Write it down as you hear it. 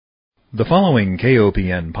The following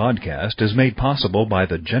KOPN podcast is made possible by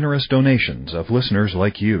the generous donations of listeners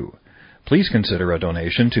like you. Please consider a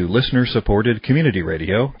donation to listener-supported community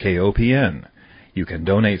radio, KOPN. You can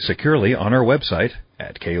donate securely on our website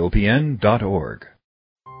at kopn.org.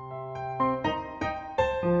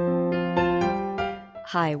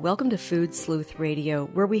 Hi, welcome to Food Sleuth Radio,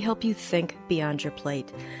 where we help you think beyond your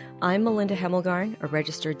plate. I'm Melinda Hemmelgarn, a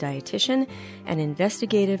registered dietitian and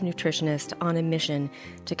investigative nutritionist on a mission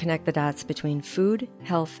to connect the dots between food,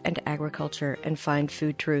 health, and agriculture and find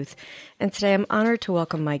food truth. And today I'm honored to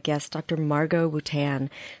welcome my guest, Dr. Margot Wootan.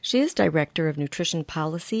 She is Director of Nutrition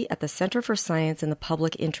Policy at the Center for Science in the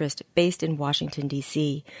Public Interest based in Washington,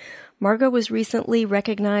 D.C. Margot was recently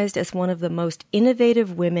recognized as one of the most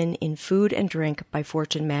innovative women in food and drink by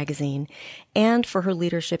Fortune magazine, and for her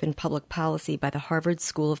leadership in public policy by the Harvard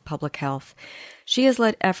School of Public Health. She has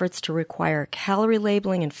led efforts to require calorie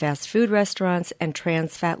labeling in fast food restaurants and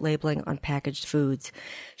trans fat labeling on packaged foods.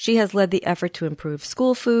 She has led the effort to improve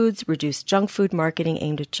school foods, reduce junk food marketing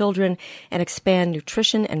aimed at children, and expand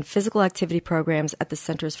nutrition and physical activity programs at the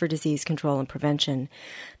Centers for Disease Control and Prevention.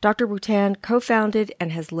 Dr. Wootan co-founded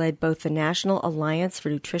and has led both the National Alliance for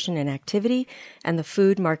Nutrition and Activity and the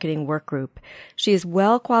Food Marketing Work Group. She is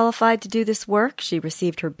well qualified to do this work. She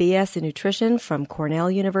received her BS in Nutrition from Cornell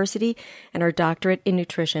University and her doctorate in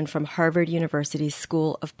Nutrition from Harvard University's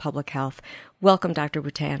School of Public Health. Welcome, Dr.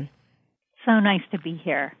 Wootan. So nice to be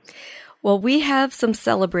here. Well, we have some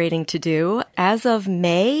celebrating to do. As of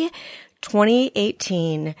May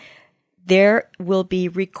 2018, there will be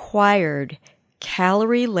required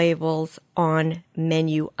calorie labels on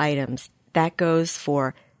menu items. That goes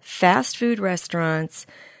for fast food restaurants,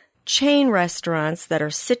 chain restaurants that are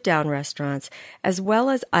sit-down restaurants, as well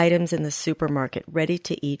as items in the supermarket,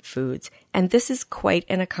 ready-to-eat foods. And this is quite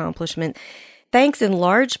an accomplishment, thanks in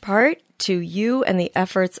large part to you and the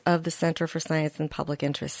efforts of the Center for Science and Public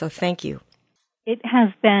Interest. So thank you. It has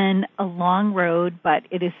been a long road, but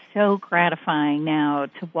it is so gratifying now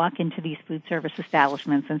to walk into these food service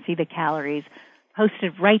establishments and see the calories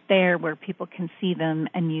posted right there where people can see them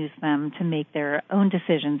and use them to make their own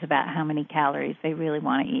decisions about how many calories they really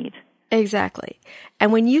want to eat. Exactly.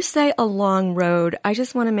 And when you say a long road, I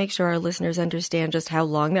just want to make sure our listeners understand just how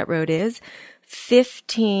long that road is.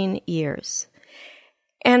 15 years.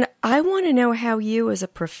 And I want to know how you as a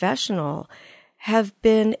professional have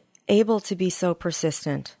been able to be so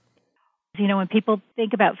persistent. You know, when people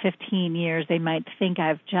think about 15 years, they might think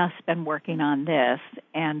I've just been working on this.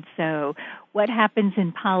 And so what happens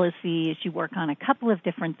in policy is you work on a couple of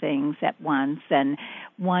different things at once, and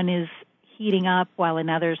one is heating up while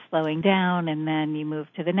another's slowing down, and then you move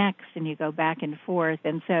to the next and you go back and forth.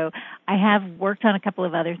 And so I have worked on a couple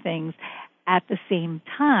of other things at the same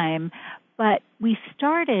time, but we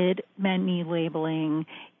started menu labeling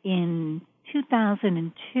in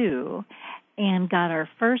 2002 and got our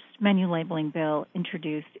first menu labeling bill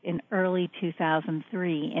introduced in early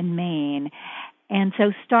 2003 in Maine. And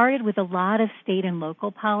so started with a lot of state and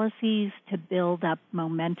local policies to build up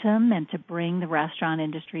momentum and to bring the restaurant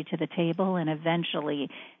industry to the table, and eventually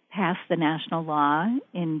passed the national law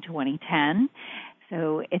in 2010.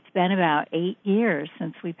 So it's been about 8 years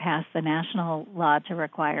since we passed the national law to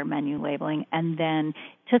require menu labeling, and then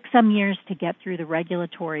took some years to get through the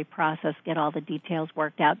regulatory process, get all the details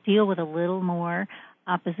worked out, deal with a little more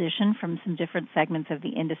opposition from some different segments of the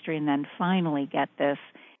industry, and then finally get this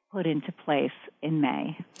put into place in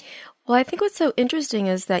May. Well, I think what's so interesting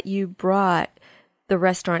is that you brought the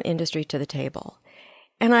restaurant industry to the table.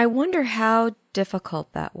 And I wonder how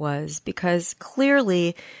difficult that was, because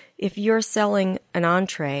clearly if you're selling an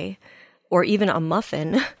entree or even a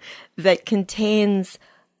muffin that contains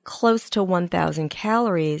close to 1,000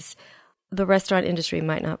 calories, the restaurant industry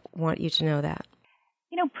might not want you to know that.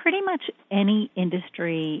 You know, pretty much any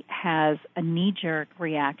industry has a knee-jerk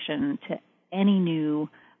reaction to any new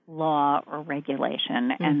law or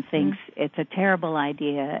regulation and thinks it's a terrible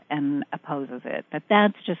idea and opposes it. But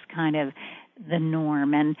that's just kind of the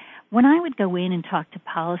norm. And when I would go in and talk to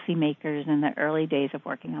policymakers in the early days of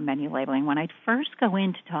working on menu labeling, when I'd first go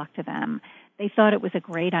in to talk to them, they thought it was a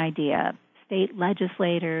great idea. State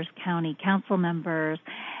legislators, county council members,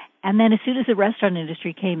 and then as soon as the restaurant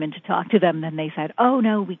industry came in to talk to them, then they said, oh,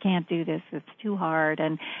 no, we can't do this. It's too hard.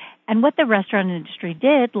 And what the restaurant industry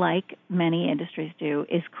did, like many industries do,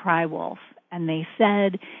 is cry wolf. And they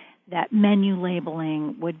said that menu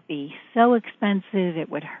labeling would be so expensive, it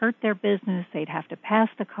would hurt their business, they'd have to pass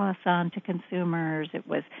the costs on to consumers, it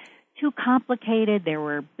was too complicated, there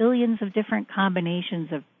were billions of different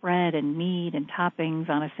combinations of bread and meat and toppings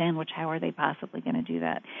on a sandwich, how are they possibly going to do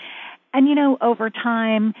that? And, you know, over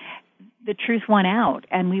time, the truth won out,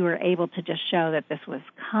 and we were able to just show that this was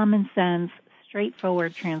common sense,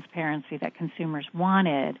 straightforward transparency that consumers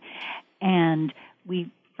wanted. And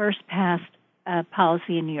we first passed a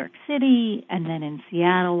policy in New York City, and then in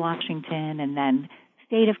Seattle, Washington, and then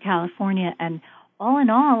state of California, and all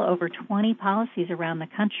in all, over 20 policies around the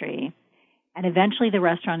country. And eventually the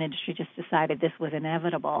restaurant industry just decided this was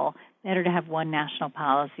inevitable. Better to have one national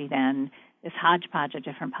policy than this hodgepodge of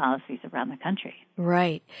different policies around the country.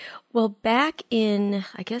 Right. Well, back in,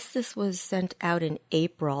 I guess this was sent out in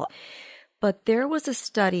April, but there was a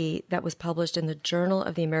study that was published in the Journal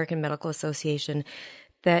of the American Medical Association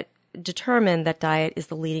that determined that diet is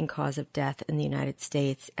the leading cause of death in the United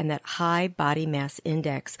States and that high body mass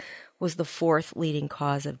index was the fourth leading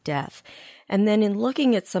cause of death. And then in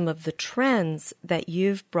looking at some of the trends that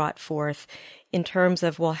you've brought forth in terms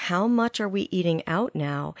of, well, how much are we eating out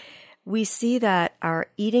now? We see that our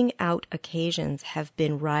eating out occasions have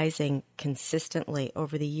been rising consistently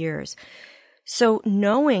over the years. So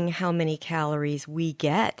knowing how many calories we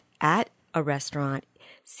get at a restaurant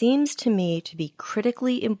seems to me to be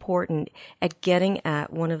critically important at getting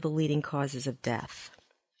at one of the leading causes of death.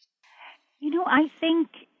 I think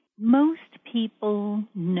most people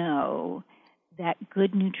know that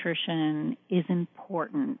good nutrition is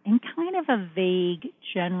important in kind of a vague,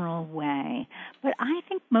 general way. But I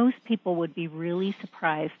think most people would be really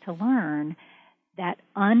surprised to learn that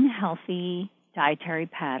unhealthy dietary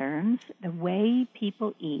patterns, the way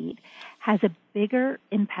people eat, has a bigger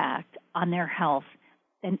impact on their health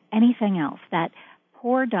than anything else. That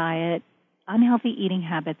poor diet, unhealthy eating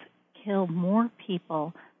habits kill more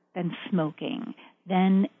people than smoking,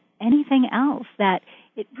 than anything else, that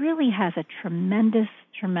it really has a tremendous,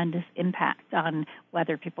 tremendous impact on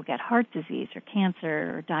whether people get heart disease or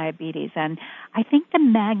cancer or diabetes. And I think the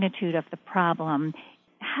magnitude of the problem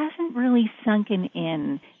hasn't really sunken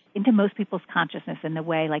into most people's consciousness in the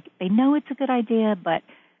way, like, they know it's a good idea, but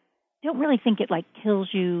don't really think it, like, kills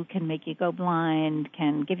you, can make you go blind,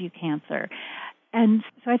 can give you cancer. And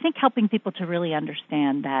so I think helping people to really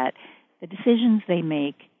understand that the decisions they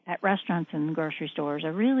make at restaurants and grocery stores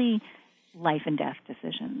are really life and death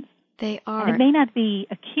decisions. They are. And it may not be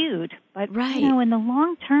acute, but right. In the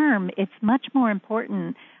long term, it's much more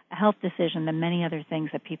important a health decision than many other things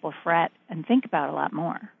that people fret and think about a lot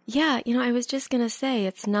more. Yeah, I was just going to say,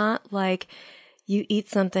 it's not like you eat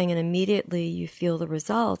something and immediately you feel the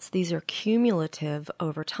results. These are cumulative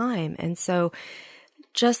over time. And so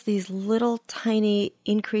just these little tiny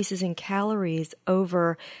increases in calories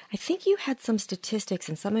over, I think you had some statistics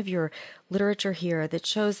in some of your literature here that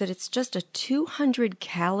shows that it's just a 200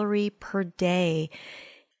 calorie per day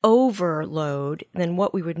overload than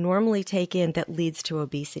what we would normally take in that leads to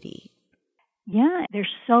obesity. Yeah,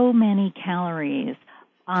 there's so many calories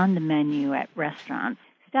on the menu at restaurants.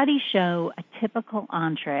 Studies show a typical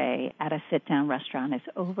entree at a sit-down restaurant is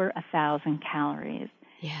over 1,000 calories.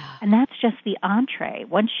 Yeah. And that's just the entree.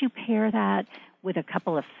 Once you pair that with a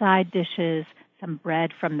couple of side dishes, some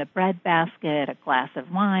bread from the bread basket, a glass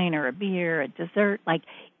of wine or a beer, a dessert, like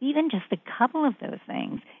even just a couple of those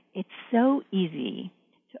things, it's so easy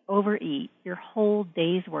to overeat your whole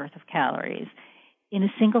day's worth of calories in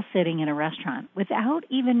a single sitting in a restaurant without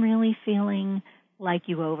even really feeling like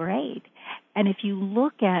you overate. And if you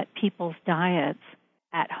look at people's diets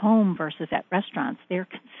at home versus at restaurants, they're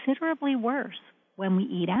considerably worse when we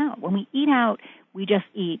eat out. When we eat out, we just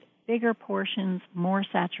eat bigger portions, more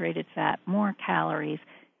saturated fat, more calories,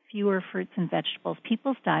 fewer fruits and vegetables.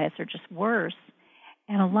 People's diets are just worse.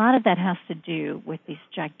 And a lot of that has to do with these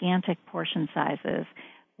gigantic portion sizes,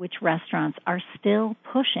 which restaurants are still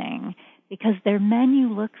pushing because their menu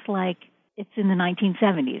looks like it's in the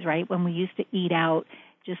 1970s, right? When we used to eat out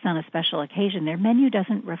just on a special occasion. Their menu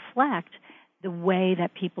doesn't reflect the way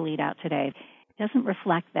that people eat out today. It doesn't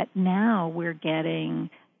reflect that now we're getting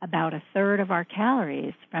about a third of our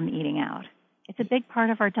calories from eating out. It's a big part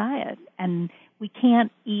of our diet, and we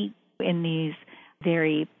can't eat in these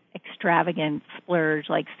very extravagant, splurge,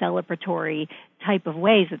 like celebratory type of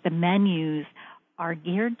ways that the menus are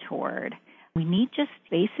geared toward. We need just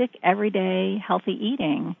basic, everyday, healthy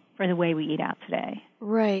eating for the way we eat out today.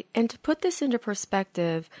 Right. And to put this into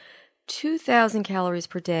perspective, 2,000 calories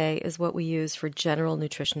per day is what we use for general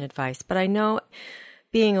nutrition advice. But I know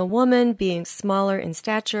being a woman, being smaller in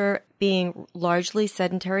stature, being largely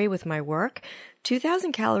sedentary with my work,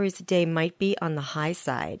 2,000 calories a day might be on the high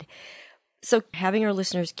side. So having our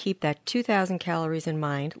listeners keep that 2,000 calories in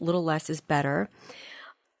mind, a little less is better.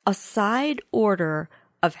 A side order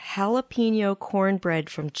of jalapeno cornbread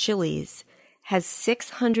from Chili's has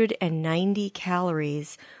 690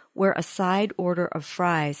 calories, where a side order of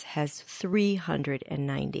fries has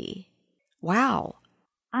 390. Wow.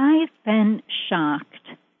 I've been shocked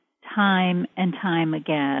time and time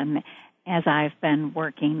again as I've been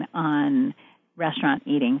working on restaurant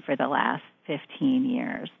eating for the last 15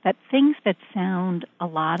 years, that things that sound a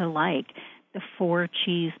lot alike, the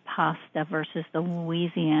 4-cheese pasta versus the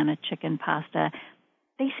Louisiana chicken pasta,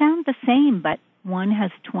 they sound the same, but one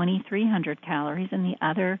has 2,300 calories and the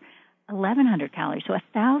other 1,100 calories. So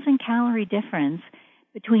 1,000-calorie difference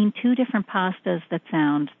between two different pastas that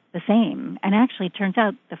sound the same. And actually, it turns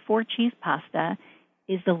out the 4-cheese pasta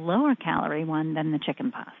is the lower calorie one than the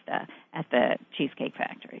chicken pasta at the Cheesecake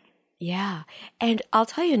Factory. Yeah. And I'll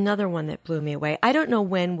tell you another one that blew me away. I don't know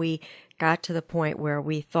when we got to the point where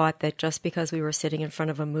we thought that just because we were sitting in front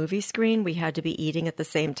of a movie screen, we had to be eating at the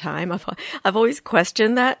same time. I've always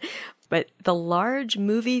questioned that. But the large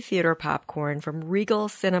movie theater popcorn from Regal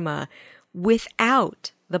Cinema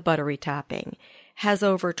without the buttery topping has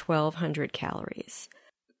over 1,200 calories.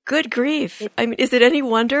 Good grief. I mean, is it any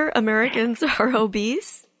wonder Americans are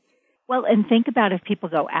obese? Well, and think about if people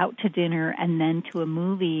go out to dinner and then to a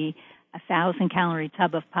movie, 1,000-calorie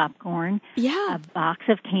tub of popcorn, yeah, a box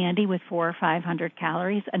of candy with 400 or 500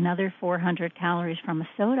 calories, another 400 calories from a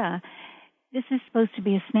soda. This is supposed to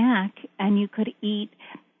be a snack, and you could eat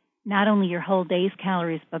not only your whole day's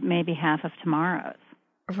calories, but maybe half of tomorrow's.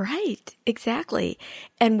 Right, exactly.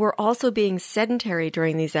 And we're also being sedentary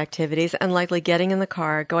during these activities and likely getting in the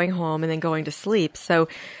car, going home, and then going to sleep. So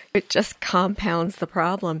it just compounds the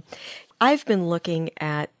problem. I've been looking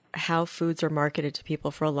at how foods are marketed to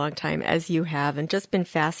people for a long time, as you have, and just been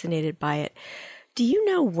fascinated by it. Do you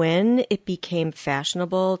know when it became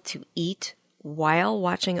fashionable to eat while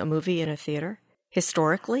watching a movie in a theater,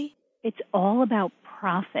 historically? It's all about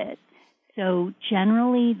profit. So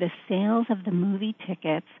generally, the sales of the movie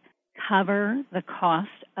tickets cover the cost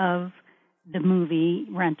of the movie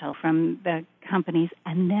rental from the companies,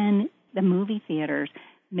 and then the movie theaters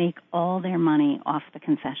make all their money off the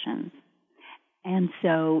concessions. And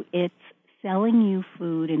so it's selling you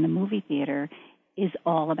food in the movie theater is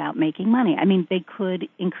all about making money. I mean, they could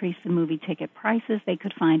increase the movie ticket prices. They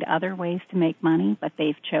could find other ways to make money, but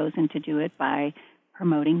they've chosen to do it by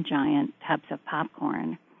promoting giant tubs of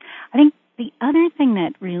popcorn. I think the other thing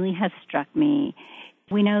that really has struck me,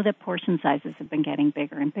 we know that portion sizes have been getting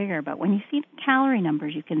bigger and bigger, but when you see the calorie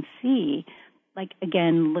numbers, you can see, like,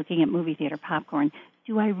 again, looking at movie theater popcorn,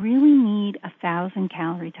 do I really need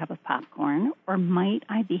 1,000-calorie tub of popcorn, or might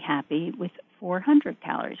I be happy with 400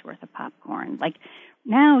 calories worth of popcorn? Like,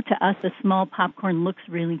 now to us, a small popcorn looks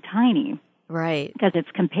really tiny. Right. Because it's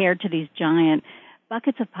compared to these giant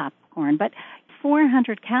buckets of popcorn. But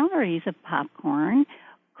 400 calories of popcorn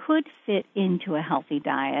could fit into a healthy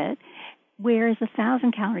diet, whereas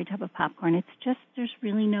 1,000-calorie tub of popcorn, it's just, there's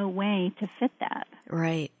really no way to fit that.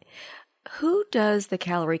 Right. Who does the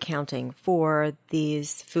calorie counting for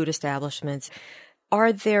these food establishments?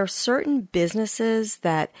 Are there certain businesses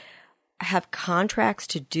that have contracts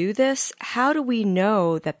to do this? How do we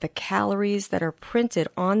know that the calories that are printed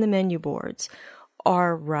on the menu boards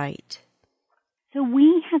are right? So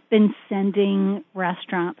we have been sending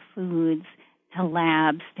restaurant foods to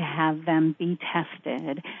labs to have them be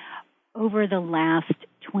tested over the last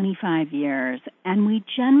 25 years, and we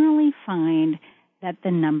generally find that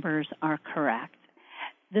the numbers are correct.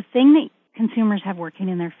 The thing that consumers have working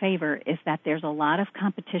in their favor is that there's a lot of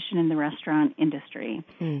competition in the restaurant industry.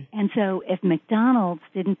 And so if McDonald's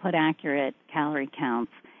didn't put accurate calorie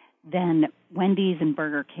counts, then Wendy's and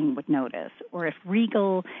Burger King would notice. Or if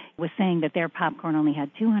Regal was saying that their popcorn only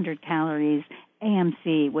had 200 calories,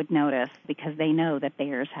 AMC would notice because they know that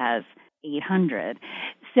theirs has 800.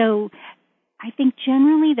 So I think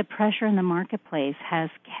generally the pressure in the marketplace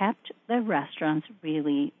has kept the restaurants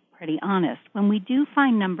really pretty honest. When we do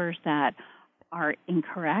find numbers that are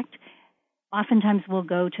incorrect, oftentimes we'll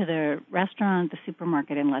go to the restaurant, the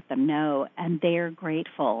supermarket, and let them know, and they're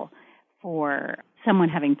grateful for someone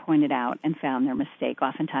having pointed out and found their mistake.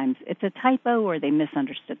 Oftentimes it's a typo, or they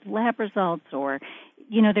misunderstood the lab results, or,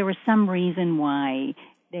 you know, there was some reason why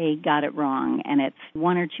they got it wrong, and it's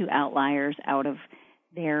one or two outliers out of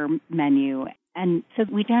their menu. And so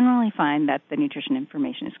we generally find that the nutrition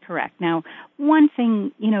information is correct. Now, one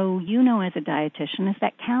thing, you know as a dietitian, is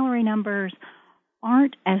that calorie numbers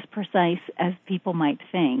aren't as precise as people might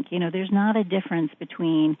think. You know, there's not a difference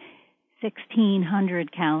between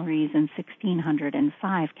 1,600 calories and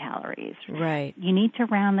 1,605 calories. Right. You need to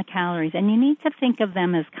round the calories, and you need to think of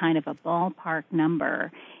them as kind of a ballpark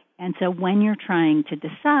number. And so when you're trying to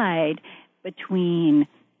decide between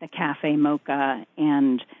the cafe mocha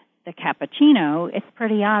and the cappuccino, it's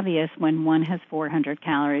pretty obvious when one has 400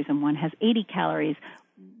 calories and one has 80 calories,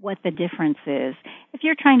 what the difference is. If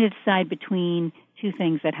you're trying to decide between two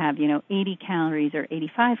things that have, 80 calories or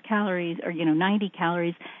 85 calories or, 90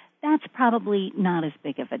 calories, that's probably not as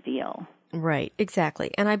big of a deal. Right,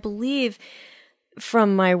 exactly. And I believe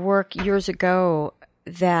from my work years ago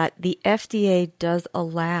that the FDA does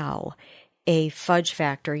allow a fudge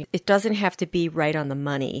factor. It doesn't have to be right on the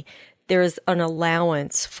money. There's an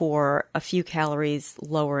allowance for a few calories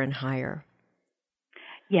lower and higher.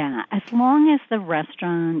 Yeah, as long as the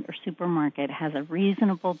restaurant or supermarket has a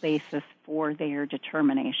reasonable basis for their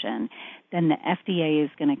determination, then the FDA is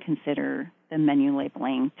going to consider the menu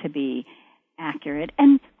labeling to be accurate.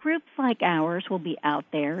 And groups like ours will be out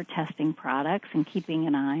there testing products and keeping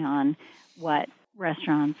an eye on what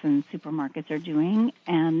restaurants and supermarkets are doing.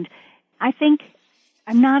 And I think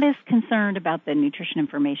I'm not as concerned about the nutrition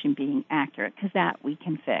information being accurate because that we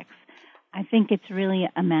can fix. I think it's really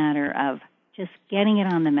a matter of just getting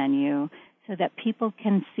it on the menu so that people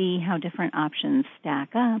can see how different options stack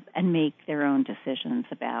up and make their own decisions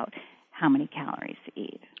about how many calories to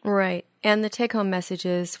eat. Right. And the take-home message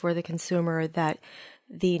is for the consumer that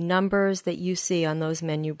the numbers that you see on those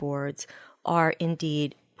menu boards are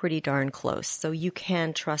indeed pretty darn close. So you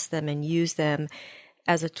can trust them and use them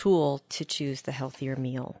as a tool to choose the healthier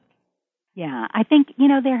meal. Yeah, I think,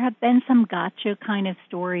 there have been some gotcha kind of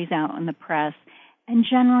stories out in the press, and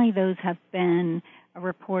generally those have been a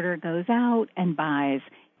reporter goes out and buys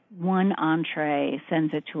one entree,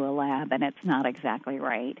 sends it to a lab, and it's not exactly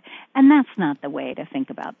right. And that's not the way to think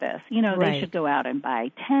about this. Right. They should go out and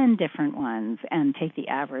buy 10 different ones and take the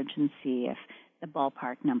average and see if the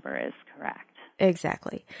ballpark number is correct.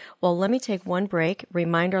 Exactly. Well, let me take one break.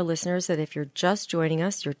 Remind our listeners that if you're just joining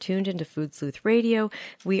us, you're tuned into Food Sleuth Radio.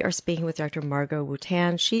 We are speaking with Dr. Margot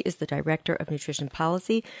Wootan. She is the Director of Nutrition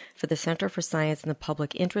Policy for the Center for Science and the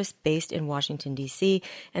Public Interest based in Washington, D.C.,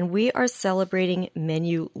 and we are celebrating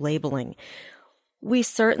menu labeling. We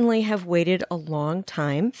certainly have waited a long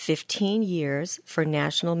time, 15 years, for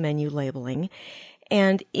national menu labeling.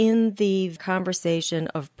 And in the conversation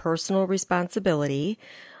of personal responsibility,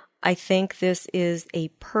 I think this is a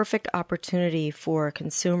perfect opportunity for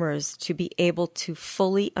consumers to be able to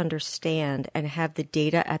fully understand and have the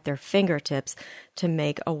data at their fingertips to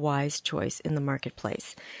make a wise choice in the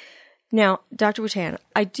marketplace. Now, Dr. Wootan,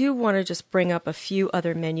 I do want to just bring up a few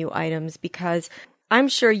other menu items because I'm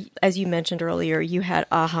sure, as you mentioned earlier, you had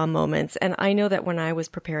aha moments. And I know that when I was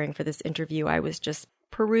preparing for this interview, I was just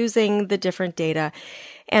perusing the different data.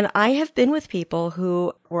 And I have been with people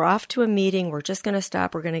who were off to a meeting, we're just going to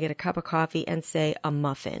stop, we're going to get a cup of coffee and say a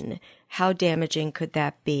muffin. How damaging could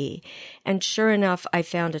that be? And sure enough, I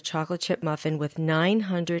found a chocolate chip muffin with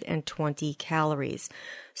 920 calories.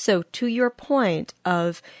 So to your point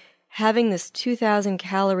of having this 2,000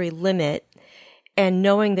 calorie limit and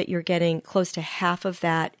knowing that you're getting close to half of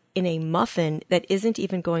that in a muffin that isn't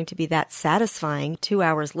even going to be that satisfying, 2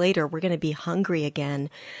 hours later, we're going to be hungry again.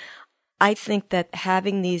 I think that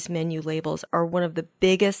having these menu labels are one of the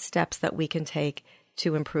biggest steps that we can take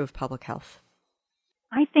to improve public health.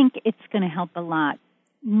 I think it's going to help a lot.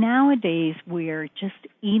 Nowadays, we're just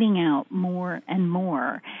eating out more and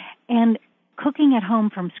more. And cooking at home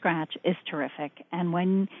from scratch is terrific. And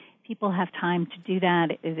when people have time to do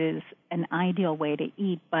that, it is an ideal way to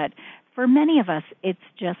eat. But for many of us, it's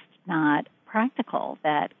just not practical,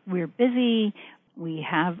 that we're busy, we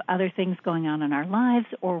have other things going on in our lives,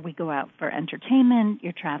 or we go out for entertainment,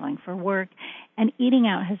 you're traveling for work, and eating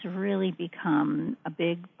out has really become a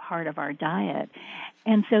big part of our diet.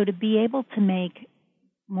 And so to be able to make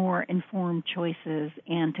more informed choices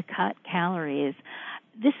and to cut calories,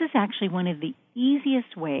 this is actually one of the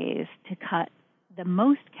easiest ways to cut the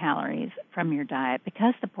most calories from your diet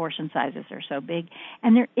because the portion sizes are so big.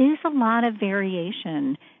 And there is a lot of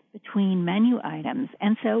variation between menu items.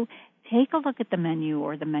 And so take a look at the menu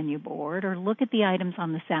or the menu board, or look at the items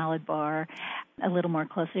on the salad bar a little more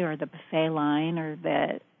closely, or the buffet line, or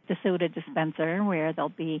the soda dispenser where there'll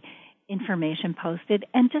be information posted,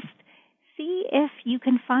 and just see if you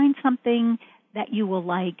can find something that you will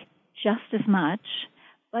like just as much,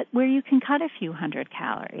 but where you can cut a few hundred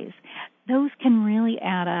calories. Those can really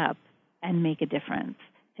add up and make a difference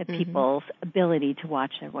to people's ability to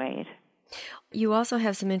watch their weight. You also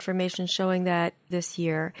have some information showing that this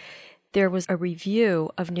year there was a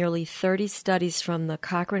review of nearly 30 studies from the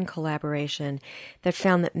Cochrane collaboration that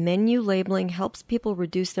found that menu labeling helps people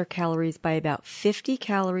reduce their calories by about 50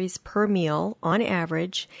 calories per meal on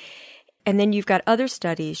average. And then you've got other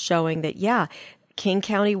studies showing that, King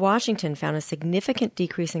County, Washington found a significant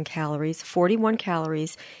decrease in calories, 41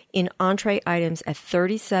 calories, in entree items at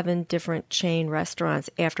 37 different chain restaurants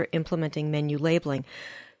after implementing menu labeling.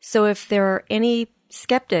 So if there are any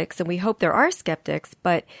skeptics, and we hope there are skeptics,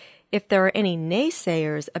 but if there are any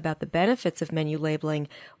naysayers about the benefits of menu labeling,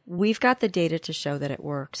 we've got the data to show that it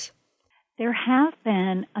works. There have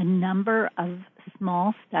been a number of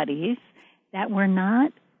small studies that were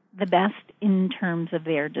not the best in terms of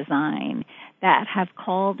their design that have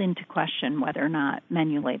called into question whether or not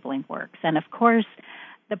menu labeling works. And of course,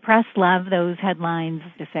 the press love those headlines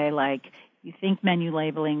to say, like, you think menu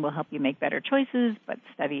labeling will help you make better choices, but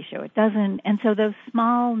studies show it doesn't. And so those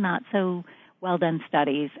small, not so well-done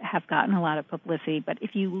studies have gotten a lot of publicity. But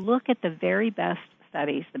if you look at the very best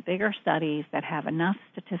studies, the bigger studies that have enough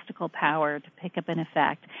statistical power to pick up an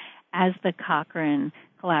effect, as the Cochrane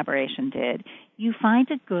collaboration did, you find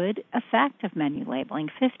a good effect of menu labeling.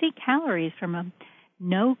 50 calories from a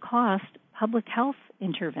no-cost public health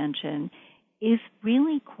intervention is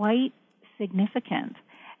really quite significant.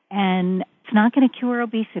 And it's not going to cure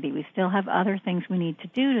obesity. We still have other things we need to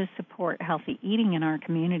do to support healthy eating in our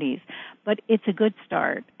communities. But it's a good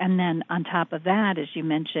start. And then on top of that, as you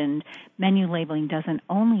mentioned, menu labeling doesn't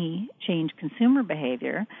only change consumer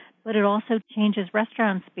behavior, but it also changes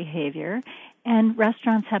restaurants' behavior. And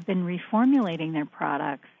restaurants have been reformulating their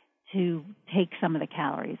products to take some of the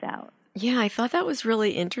calories out. Yeah, I thought that was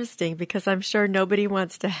really interesting because I'm sure nobody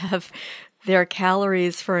wants to have their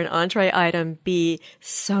calories for an entree item be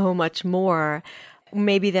so much more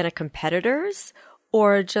maybe than a competitor's,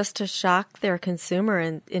 or just to shock their consumer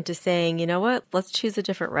into saying, you know what, let's choose a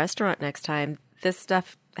different restaurant next time. This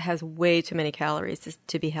stuff has way too many calories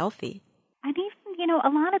to be healthy. And even, a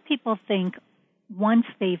lot of people think once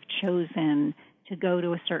they've chosen to go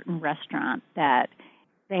to a certain restaurant that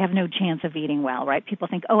they have no chance of eating well, right? People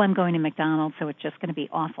think, I'm going to McDonald's, so it's just going to be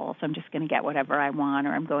awful, so I'm just going to get whatever I want,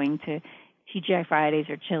 or I'm going to TGI Fridays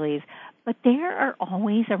or Chili's. But there are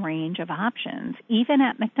always a range of options. Even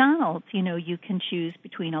at McDonald's, you can choose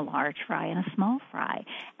between a large fry and a small fry.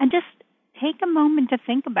 And just take a moment to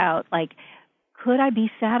think about, could I be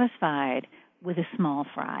satisfied with a small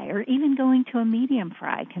fry? Or even going to a medium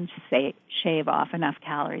fry can shave off enough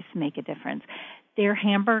calories to make a difference. Their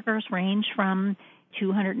hamburgers range from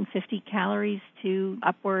 250 calories to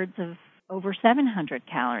upwards of over 700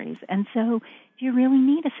 calories. And so do you really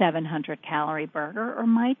need a 700-calorie burger, or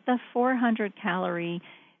might the 400-calorie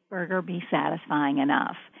burger be satisfying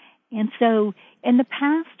enough? And so in the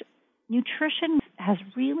past, nutrition has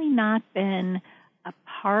really not been a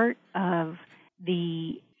part of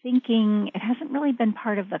the thinking. It hasn't really been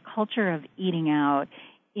part of the culture of eating out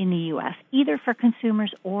in the U.S., either for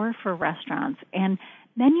consumers or for restaurants. And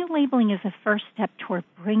menu labeling is a first step toward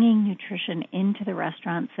bringing nutrition into the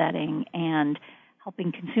restaurant setting and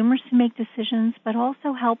helping consumers to make decisions, but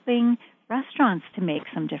also helping restaurants to make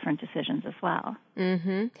some different decisions as well.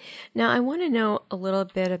 Mm-hmm. Now, I want to know a little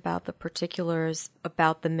bit about the particulars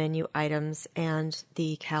about the menu items and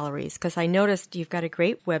the calories, because I noticed you've got a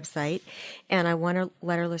great website, and I want to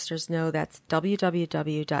let our listeners know that's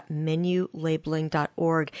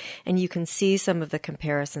www.menulabeling.org, and you can see some of the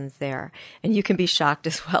comparisons there, and you can be shocked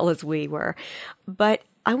as well as we were. But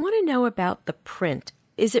I want to know about the print.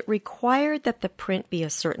 Is it required that the print be a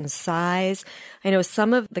certain size? I know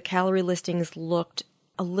some of the calorie listings looked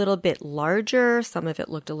a little bit larger, some of it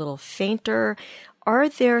looked a little fainter. Are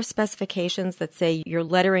there specifications that say your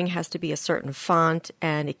lettering has to be a certain font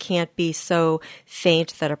and it can't be so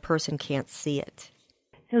faint that a person can't see it?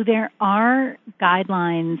 So there are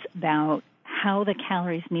guidelines about how the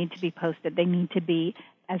calories need to be posted. They need to be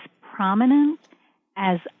as prominent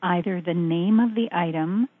as either the name of the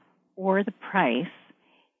item or the price,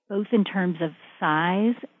 both in terms of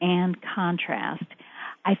size and contrast.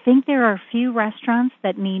 I think there are a few restaurants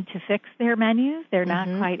that need to fix their menus. They're not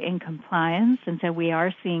quite in compliance, and so we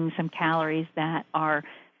are seeing some calories that are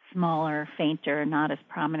smaller, fainter, not as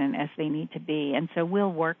prominent as they need to be. And so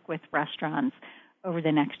we'll work with restaurants over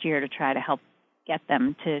the next year to try to help get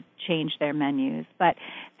them to change their menus. But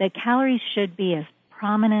the calories should be as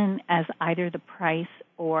prominent as either the price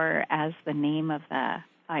or as the name of the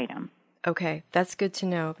item. Okay, that's good to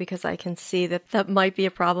know because I can see that might be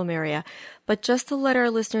a problem area. But just to let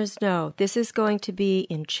our listeners know, this is going to be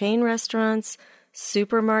in chain restaurants,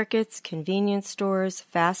 supermarkets, convenience stores,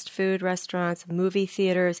 fast food restaurants, movie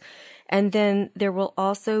theaters, and then there will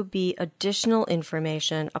also be additional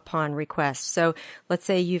information upon request. So let's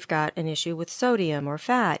say you've got an issue with sodium or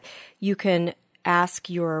fat. You can ask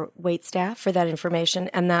your waitstaff for that information,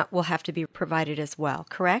 and that will have to be provided as well,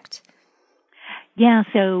 correct? Yeah,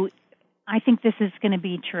 so I think this is going to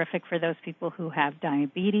be terrific for those people who have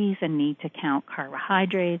diabetes and need to count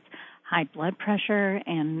carbohydrates, high blood pressure,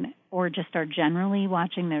 or just are generally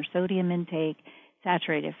watching their sodium intake,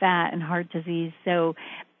 saturated fat, and heart disease. So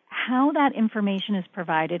How that information is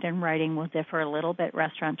provided in writing will differ a little bit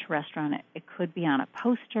restaurant to restaurant. It could be on a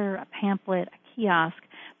poster, a pamphlet, a kiosk,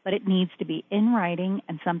 but it needs to be in writing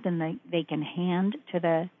and something that they can hand to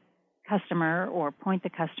the customer or point the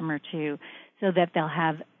customer to, so that they'll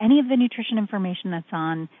have any of the nutrition information that's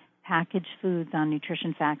on packaged foods, on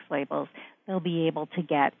nutrition facts labels, they'll be able to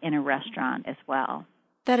get in a restaurant as well.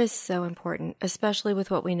 That is so important, especially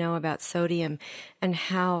with what we know about sodium and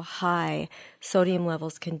how high sodium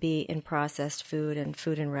levels can be in processed food and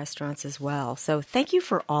food in restaurants as well. So thank you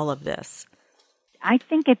for all of this. I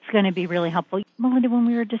think it's going to be really helpful. Melinda, when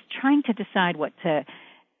we were just trying to decide what to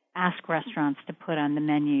ask restaurants to put on the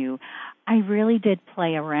menu, I really did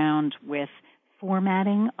play around with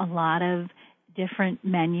formatting a lot of different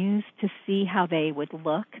menus to see how they would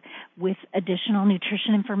look with additional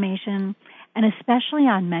nutrition information, and especially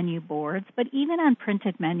on menu boards, but even on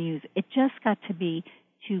printed menus, it just got to be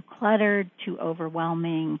too cluttered, too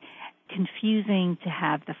overwhelming, confusing to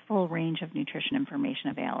have the full range of nutrition information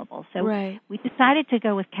available. So we decided to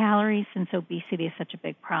go with calories since obesity is such a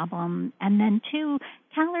big problem. And then, too,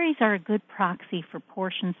 calories are a good proxy for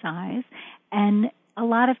portion size. And a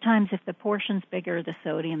lot of times if the portion's bigger, the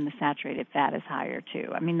sodium, the saturated fat is higher, too.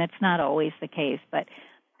 I mean, that's not always the case, but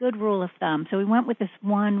good rule of thumb. So we went with this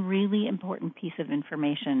one really important piece of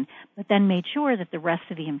information, but then made sure that the rest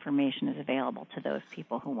of the information is available to those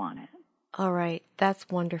people who want it. All right. That's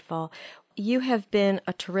wonderful. You have been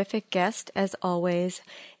a terrific guest, as always,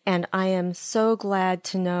 and I am so glad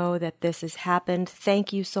to know that this has happened.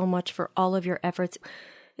 Thank you so much for all of your efforts.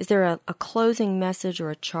 Is there a closing message or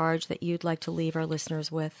a charge that you'd like to leave our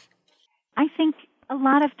listeners with? I think a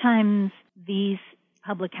lot of times these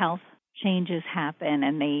public health changes happen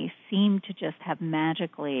and they seem to just have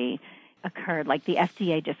magically occurred, like the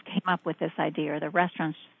FDA just came up with this idea or the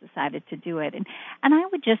restaurants just decided to do it. And I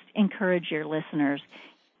would just encourage your listeners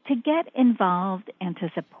to get involved and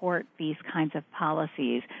to support these kinds of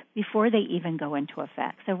policies before they even go into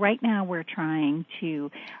effect. So right now we're trying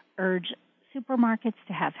to urge supermarkets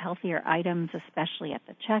to have healthier items, especially at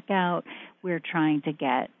the checkout. We're trying to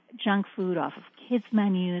get junk food off of kids'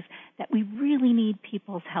 menus, that we really need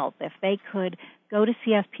people's help. If they could go to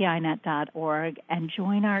cspInet.org and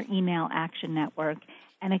join our email action network,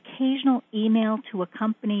 an occasional email to a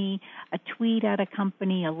company, a tweet at a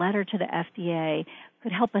company, a letter to the FDA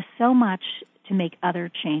could help us so much to make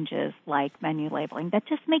other changes like menu labeling that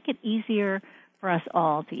just make it easier for us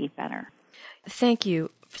all to eat better. Thank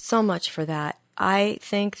you so much for that. I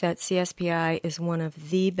think that CSPI is one of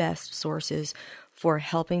the best sources for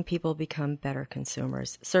helping people become better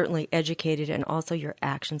consumers, certainly educated, and also your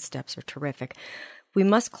action steps are terrific. We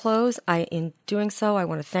must close. In doing so, I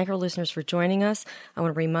want to thank our listeners for joining us. I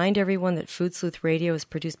want to remind everyone that Food Sleuth Radio is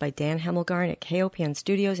produced by Dan Hemmelgarn at KOPN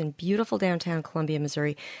Studios in beautiful downtown Columbia,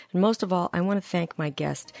 Missouri. And most of all, I want to thank my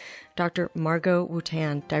guest, Dr. Margot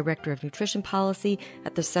Wootan, Director of Nutrition Policy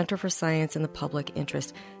at the Center for Science in the Public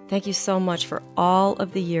Interest. Thank you so much for all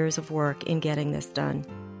of the years of work in getting this done.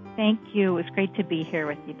 Thank you. It was great to be here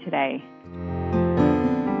with you today.